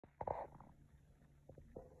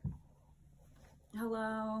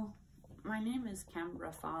Hello, my name is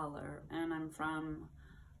Kembra Pfahler, and I'm from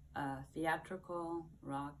a theatrical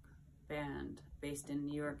rock band based in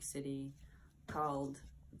New York City called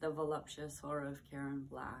the Voluptuous Horror of Karen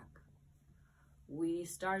Black. We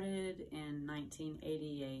started in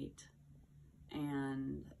 1988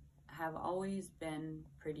 and have always been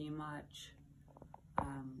pretty much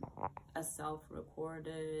a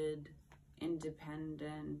self-recorded,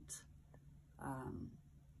 independent,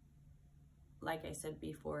 like I said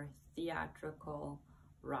before, theatrical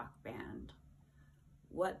rock band.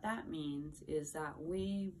 What that means is that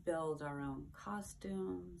we build our own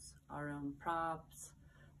costumes, our own props,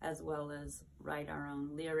 as well as write our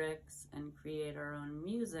own lyrics and create our own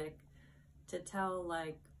music to tell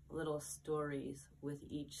like little stories with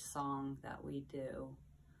each song that we do.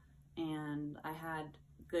 And I had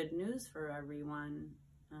good news for everyone.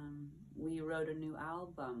 We wrote a new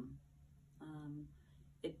album.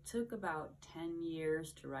 It took about 10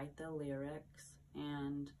 years to write the lyrics,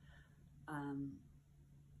 and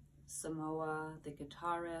Samoa, the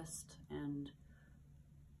guitarist, and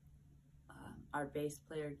our bass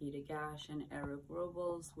player Gyda Gash and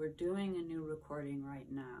Robel, we're doing a new recording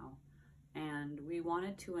right now. And we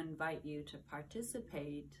wanted to invite you to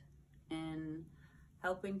participate in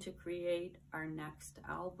helping to create our next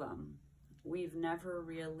album. We've never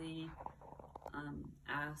really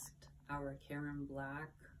asked our Karen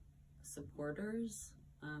Black supporters.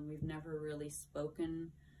 We've never really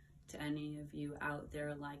spoken to any of you out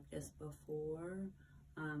there like this before.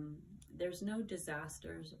 There's no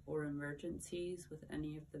disasters or emergencies with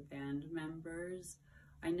any of the band members.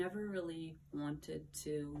 I never really wanted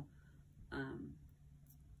to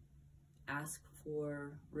ask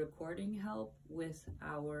for recording help with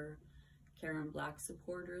our Karen Black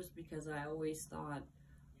supporters because I always thought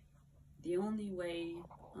the only way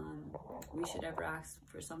we should ever ask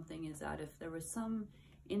for something is that if there was some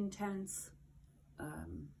intense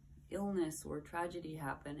illness or tragedy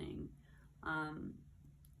happening. And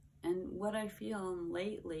what I feel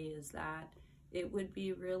lately is that it would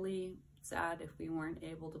be really sad if we weren't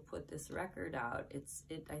able to put this record out.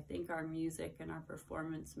 I think our music and our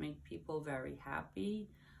performance make people very happy.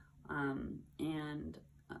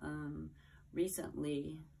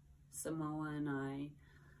 Recently, Samoa and I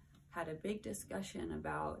had a big discussion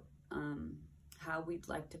about how we'd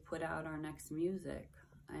like to put out our next music.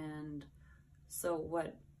 And so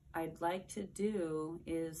what I'd like to do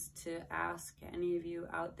is to ask any of you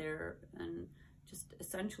out there and just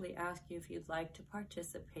essentially ask you if you'd like to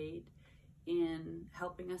participate in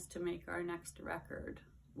helping us to make our next record.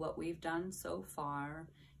 What we've done so far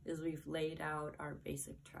is we've laid out our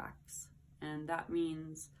basic tracks. And that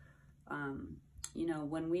means, you know,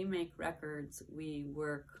 when we make records, we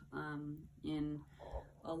work in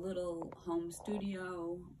a little home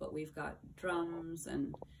studio, but we've got drums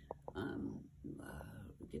and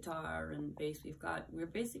guitar and bass. We're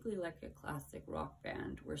basically like a classic rock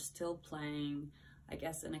band. We're still playing, I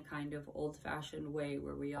guess, in a kind of old-fashioned way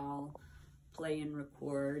where we all play and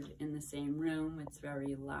record in the same room. It's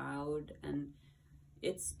very loud, and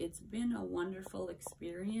it's been a wonderful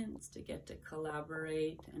experience to get to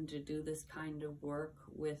collaborate and to do this kind of work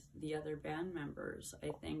with the other band members. I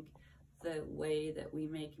think the way that we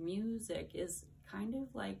make music is kind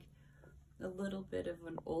of like a little bit of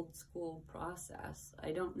an old school process.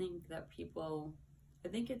 I don't think that I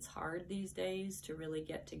think it's hard these days to really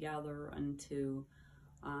get together and to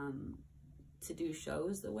do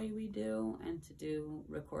shows the way we do and to do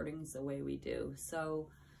recordings the way we do. So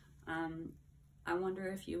I wonder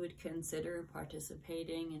if you would consider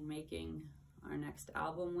participating in making our next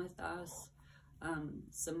album with us.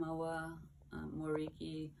 Samoa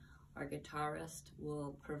Moriki, our guitarist,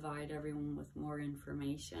 will provide everyone with more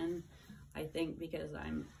information. I think because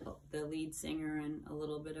I'm the lead singer and a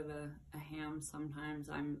little bit of a ham sometimes,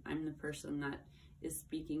 I'm the person that is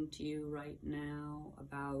speaking to you right now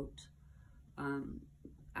about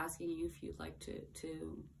asking you if you'd like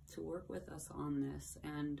to work with us on this.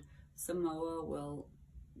 And Samoa will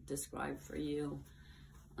describe for you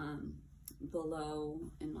below,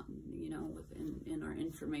 in our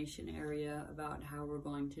information area about how we're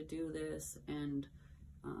going to do this, and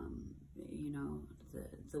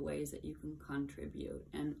the ways that you can contribute.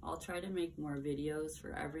 And I'll try to make more videos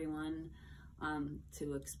for everyone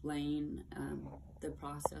to explain the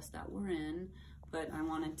process that we're in. But I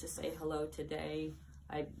wanted to say hello today.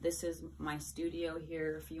 This is my studio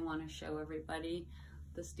here, if you want to show everybody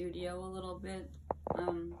the studio a little bit.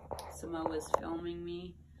 Samoa's filming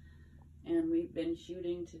me, and we've been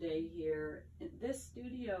shooting today here. In this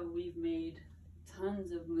studio, we've made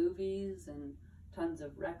tons of movies and tons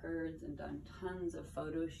of records and done tons of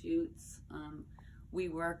photo shoots. we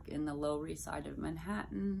work in the Lower East Side of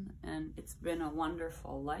Manhattan, and it's been a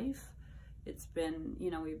wonderful life. It's been, you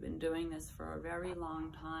know, we've been doing this for a very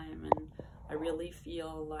long time, and I really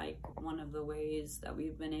feel like one of the ways that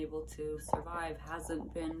we've been able to survive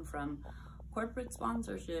hasn't been from corporate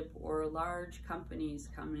sponsorship or large companies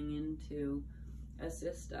coming in to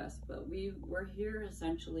assist us, but we're here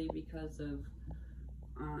essentially because of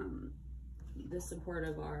the support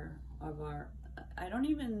of our I don't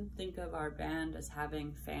even think of our band as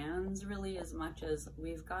having fans really, as much as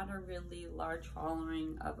we've got a really large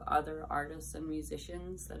following of other artists and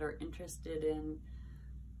musicians that are interested in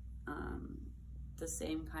the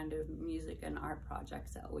same kind of music and art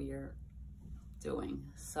projects that we are doing.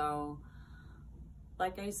 So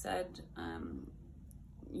like I said,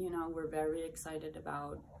 you know, we're very excited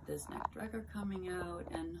about this next record coming out,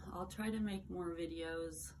 and I'll try to make more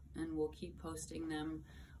videos, and we'll keep posting them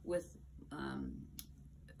with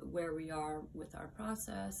where we are with our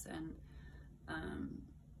process. And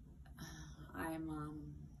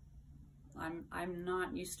I'm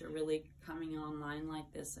not used to really coming online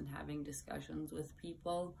like this and having discussions with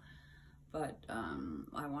people, but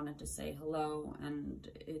I wanted to say hello, and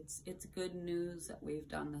it's good news that we've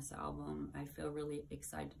done this album. I feel really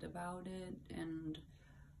excited about it, and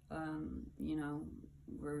you know,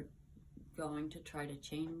 we're going to try to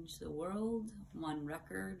change the world, one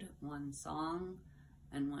record, one song,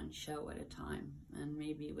 and one show at a time, and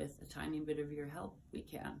maybe with a tiny bit of your help we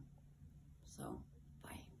can. So